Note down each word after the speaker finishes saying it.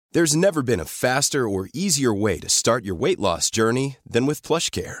There's never been a faster or easier way to start your weight loss journey than with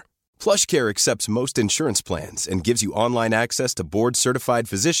PlushCare. PlushCare accepts most insurance plans and gives you online access to board-certified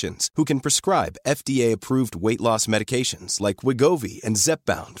physicians who can prescribe FDA-approved weight loss medications like Wegovy and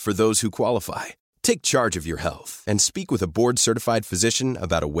Zepbound for those who qualify. Take charge of your health and speak with a board-certified physician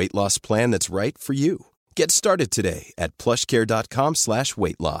about a weight loss plan that's right for you. Get started today at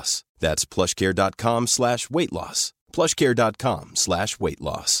plushcare.com/weight-loss. That's plushcare.com/weight-loss.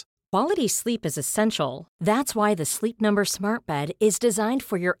 plushcare.com/weight-loss. Quality sleep is essential. That's why the Sleep Number Smart Bed is designed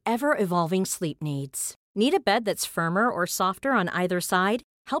for your ever-evolving sleep needs. Need a bed that's firmer or softer on either side?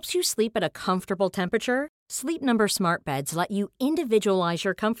 Helps you sleep at a comfortable temperature? Sleep Number Smart Beds let you individualize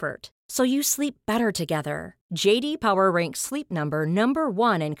your comfort, so you sleep better together. J.D. Power ranks Sleep Number number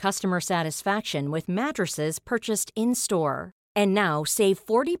 1 in customer satisfaction with mattresses purchased in-store. And now, save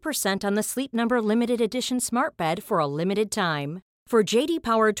 40% on the Sleep Number Limited Edition Smart Bed for a limited time. For J.D.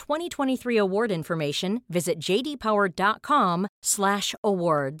 Power 2023 award information, visit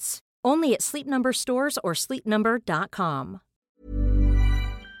jdpower.com/awards. Only at Sleep Number stores or sleepnumber.com.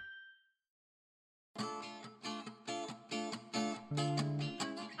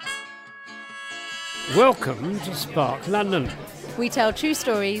 Welcome to Spark London. We tell true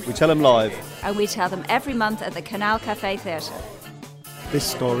stories. We tell them live. And we tell them every month at the Canal Cafe Theatre. This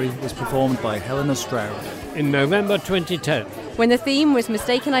story was performed by Helena Stroud In November 2010. When the theme was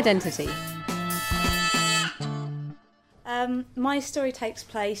mistaken identity. My story takes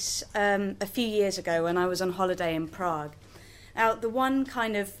place a few years ago when I was on holiday in Prague. Now, the one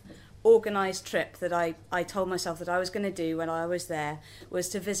kind of organised trip that I told myself that I was going to do when I was there was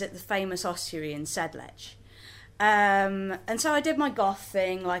to visit the famous ossuary in Sedlec. And so I did my goth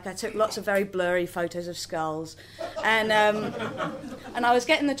thing, like I took lots of very blurry photos of skulls, and I was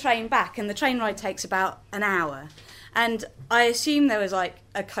getting the train back, and the train ride takes about an hour. And I assumed there was like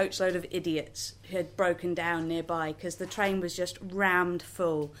a coachload of idiots who had broken down nearby because the train was just rammed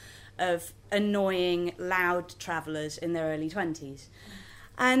full of annoying, loud travellers in their early 20s.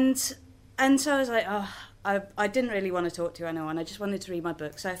 And so I was like, oh, I didn't really want to talk to anyone. I just wanted to read my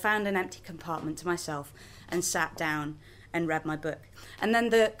book. So I found an empty compartment to myself and sat down and read my book. And then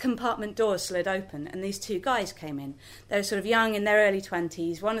the compartment doors slid open and these two guys came in. They were sort of young, in their early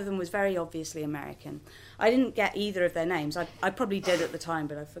 20s. One of them was very obviously American. I didn't get either of their names. I probably did at the time,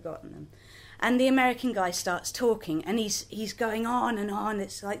 but I've forgotten them. And the American guy starts talking, and he's going on and on.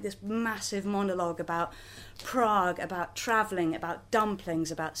 It's like this massive monologue about Prague, about travelling, about dumplings,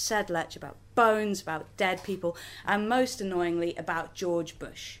 about Sedlec, about bones, about dead people, and most annoyingly, about George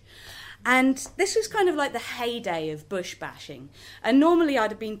Bush. And this was kind of like the heyday of Bush bashing. And normally I'd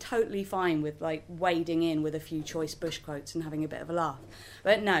have been totally fine with like wading in with a few choice Bush quotes and having a bit of a laugh.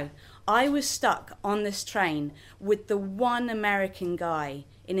 But no, I was stuck on this train with the one American guy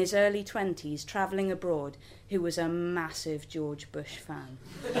in his early 20s travelling abroad who was a massive George Bush fan.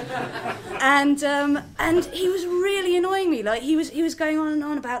 and he was really annoying me. Like he was going on and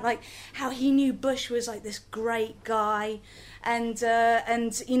on about like how he knew Bush was like this great guy, and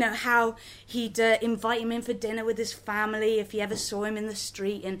you know how he'd invite him in for dinner with his family if he ever saw him in the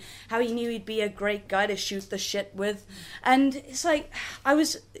street, and how he knew he'd be a great guy to shoot the shit with. And it's like I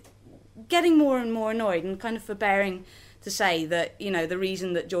was getting more and more annoyed and kind of forbearing to say that, you know, the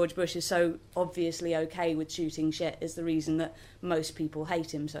reason that George Bush is so obviously okay with shooting shit is the reason that most people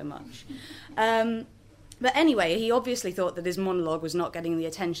hate him so much. But anyway, he obviously thought that his monologue was not getting the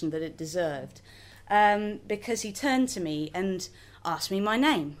attention that it deserved, because he turned to me and asked me my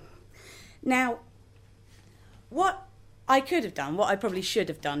name. Now, what I could have done, what I probably should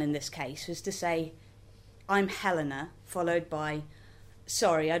have done in this case, was to say, I'm Helena, followed by,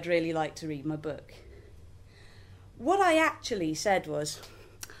 sorry, I'd really like to read my book. What I actually said was,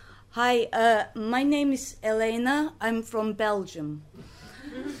 hi, my name is Elena, I'm from Belgium.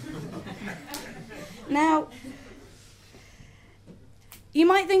 Now, you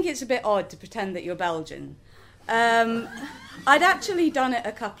might think it's a bit odd to pretend that you're Belgian. I'd actually done it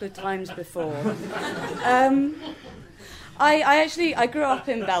a couple of times before. I grew up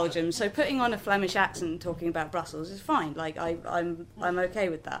in Belgium, so putting on a Flemish accent and talking about Brussels is fine. Like, I'm okay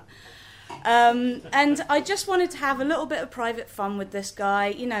with that. And I just wanted to have a little bit of private fun with this guy,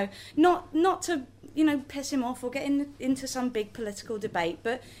 you know, not to, you know, piss him off or get into some big political debate,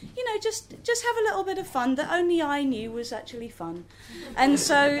 but, you know, just have a little bit of fun that only I knew was actually fun. And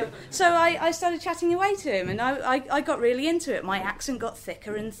so I started chatting away to him, and I got really into it. My accent got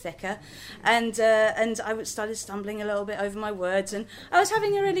thicker and thicker, and I started stumbling a little bit over my words, and I was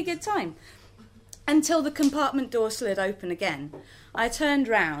having a really good time. Until the compartment door slid open again. I turned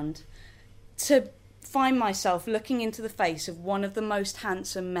round to find myself looking into the face of one of the most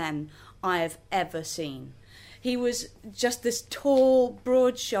handsome men I have ever seen. He was just this tall,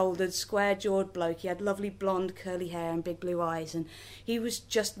 broad-shouldered, square-jawed bloke. He had lovely blonde curly hair and big blue eyes, and he was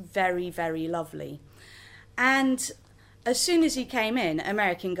just very, very lovely. And as soon as he came in,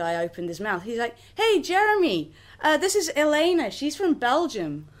 American guy opened his mouth. He's like, "Hey, Jeremy, this is Elena. She's from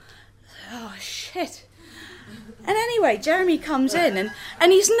Belgium." Oh, shit. And anyway, Jeremy comes in,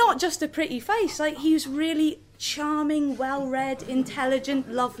 and he's not just a pretty face. Like, he's really charming, well-read,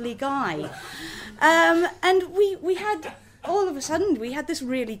 intelligent, lovely guy. And we had, all of a sudden, we had this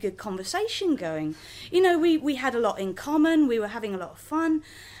really good conversation going. You know, we had a lot in common, we were having a lot of fun,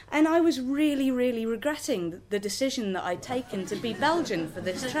 and I was really, really regretting the decision that I'd taken to be Belgian for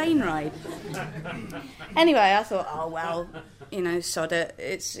this train ride. Anyway, I thought, oh, well, you know, sod it,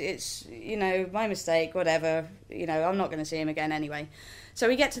 it's you know, my mistake, whatever, you know, I'm not going to see him again anyway. So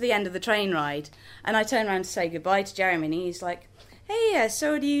we get to the end of the train ride, and I turn around to say goodbye to Jeremy, and he's like, "Hey,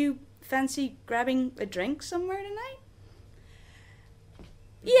 so do you fancy grabbing a drink somewhere tonight?"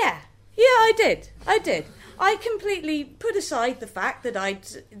 Yeah, I did. I completely put aside the fact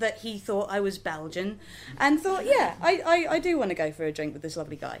that he thought I was Belgian, and thought, yeah, I do want to go for a drink with this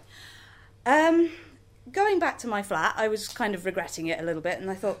lovely guy. Going back to my flat, I was kind of regretting it a little bit, and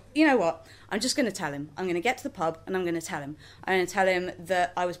I thought, you know what, I'm just going to tell him. I'm going to get to the pub, and I'm going to tell him. I'm going to tell him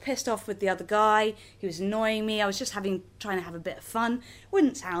that I was pissed off with the other guy, he was annoying me, I was just trying to have a bit of fun.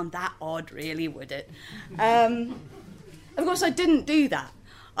 Wouldn't sound that odd, really, would it? Of course, I didn't do that.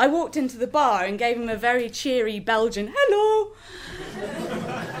 I walked into the bar and gave him a very cheery Belgian hello,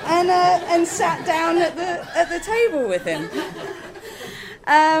 and sat down at the table with him.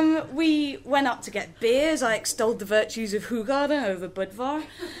 We went up to get beers. I extolled the virtues of Hoegaarden over Budvar,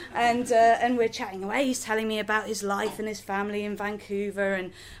 and we're chatting away. He's telling me about his life and his family in Vancouver,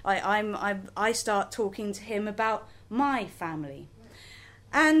 and I start talking to him about my family.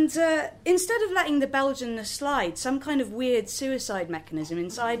 And instead of letting the Belgianness slide, some kind of weird suicide mechanism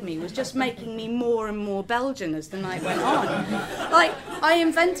inside me was just making me more and more Belgian as the night went on. Like, I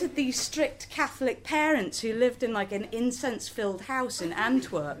invented these strict Catholic parents who lived in, like, an incense-filled house in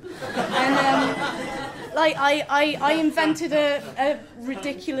Antwerp. And, I invented a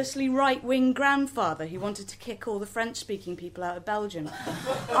ridiculously right-wing grandfather who wanted to kick all the French-speaking people out of Belgium.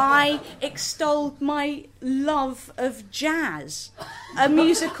 I extolled my love of jazz, a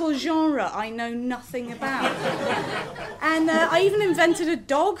musical genre I know nothing about. And I even invented a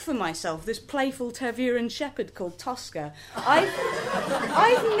dog for myself, this playful Tervuren shepherd called Tosca.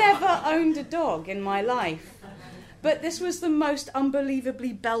 I've never owned a dog in my life, but this was the most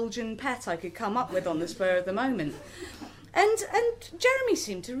unbelievably Belgian pet I could come up with on the spur of the moment. And Jeremy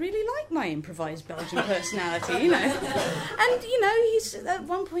seemed to really like my improvised Belgian personality, you know. And, you know, he's at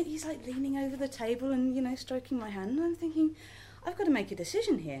one point he's like leaning over the table and, you know, stroking my hand, and I'm thinking, I've got to make a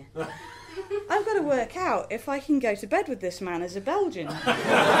decision here. I've got to work out if I can go to bed with this man as a Belgian.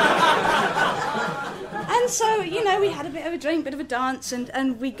 And so, you know, we had a bit of a drink, bit of a dance,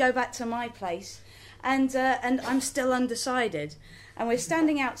 and we go back to my place, and I'm still undecided. And we're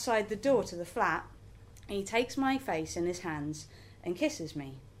standing outside the door to the flat, and he takes my face in his hands and kisses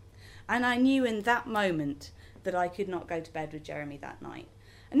me. And I knew in that moment that I could not go to bed with Jeremy that night.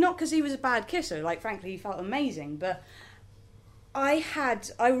 And not because he was a bad kisser, like, frankly, he felt amazing, but I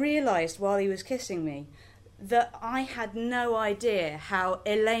realised while he was kissing me that I had no idea how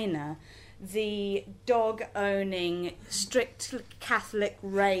Elena, the dog-owning, strict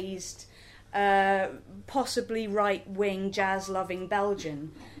Catholic-raised, possibly right-wing, jazz-loving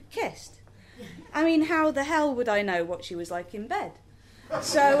Belgian kissed. I mean, how the hell would I know what she was like in bed?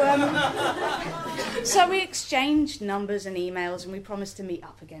 So we exchanged numbers and emails, and we promised to meet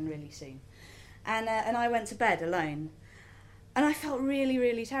up again really soon. And I went to bed alone. And I felt really,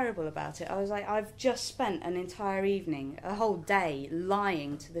 really terrible about it. I was like, I've just spent an entire evening, a whole day,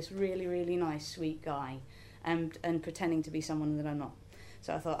 lying to this really, really nice, sweet guy and pretending to be someone that I'm not.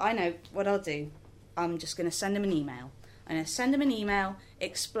 So I thought, I know what I'll do. I'm just going to send him an email. I'm going to send him an email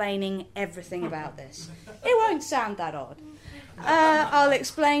explaining everything about this. It won't sound that odd. I'll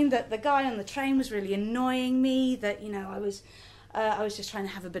explain that the guy on the train was really annoying me, that, you know, I was just trying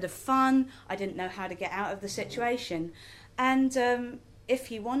to have a bit of fun. I didn't know how to get out of the situation. And if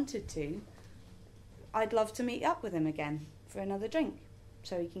he wanted to, I'd love to meet up with him again for another drink,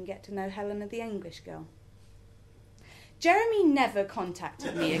 so he can get to know Helena the English girl. Jeremy never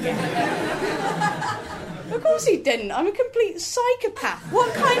contacted me again. Of course he didn't. I'm a complete psychopath.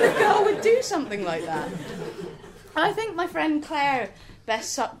 What kind of girl would do something like that? I think my friend Claire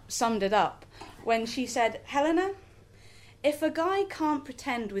best summed it up when she said, Helena, if a guy can't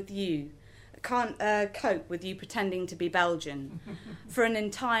pretend with you, can't cope with you pretending to be Belgian for an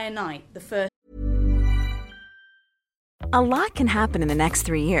entire night. The first. A lot can happen in the next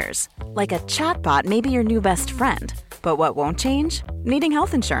 3 years. Like a chatbot may be your new best friend. But what won't change? Needing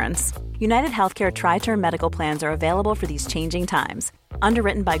health insurance. United Healthcare Tri-Term Medical Plans are available for these changing times.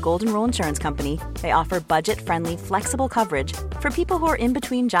 Underwritten by Golden Rule Insurance Company, they offer budget-friendly, flexible coverage for people who are in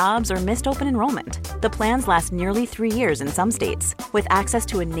between jobs or missed open enrollment. The plans last nearly 3 years in some states, with access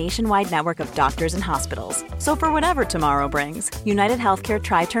to a nationwide network of doctors and hospitals. So for whatever tomorrow brings, United Healthcare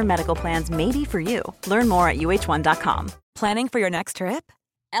Tri-Term Medical Plans may be for you. Learn more at uh1.com. Planning for your next trip?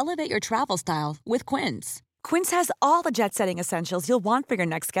 Elevate your travel style with Quince. Quince has all the jet-setting essentials you'll want for your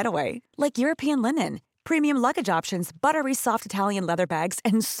next getaway, like European linen, premium luggage options, buttery soft Italian leather bags,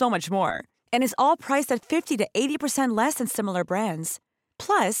 and so much more. And is all priced at 50 to 80% less than similar brands.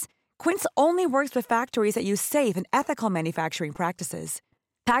 Plus, Quince only works with factories that use safe and ethical manufacturing practices.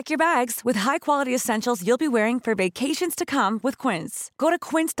 Pack your bags with high-quality essentials you'll be wearing for vacations to come with Quince. Go to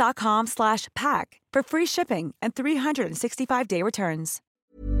quince.com/pack for free shipping and 365-day returns.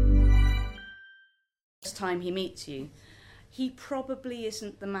 First time he meets you, he probably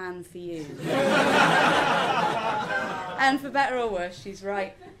isn't the man for you. And for better or worse, she's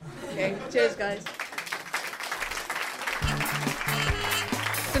right. Okay, cheers, guys.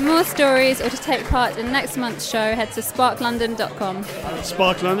 For more stories or to take part in next month's show, head to sparklondon.com.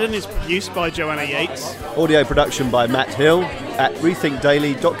 Spark London is produced by Joanna Yates. Audio production by Matt Hill at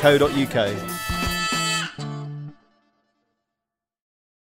rethinkdaily.co.uk.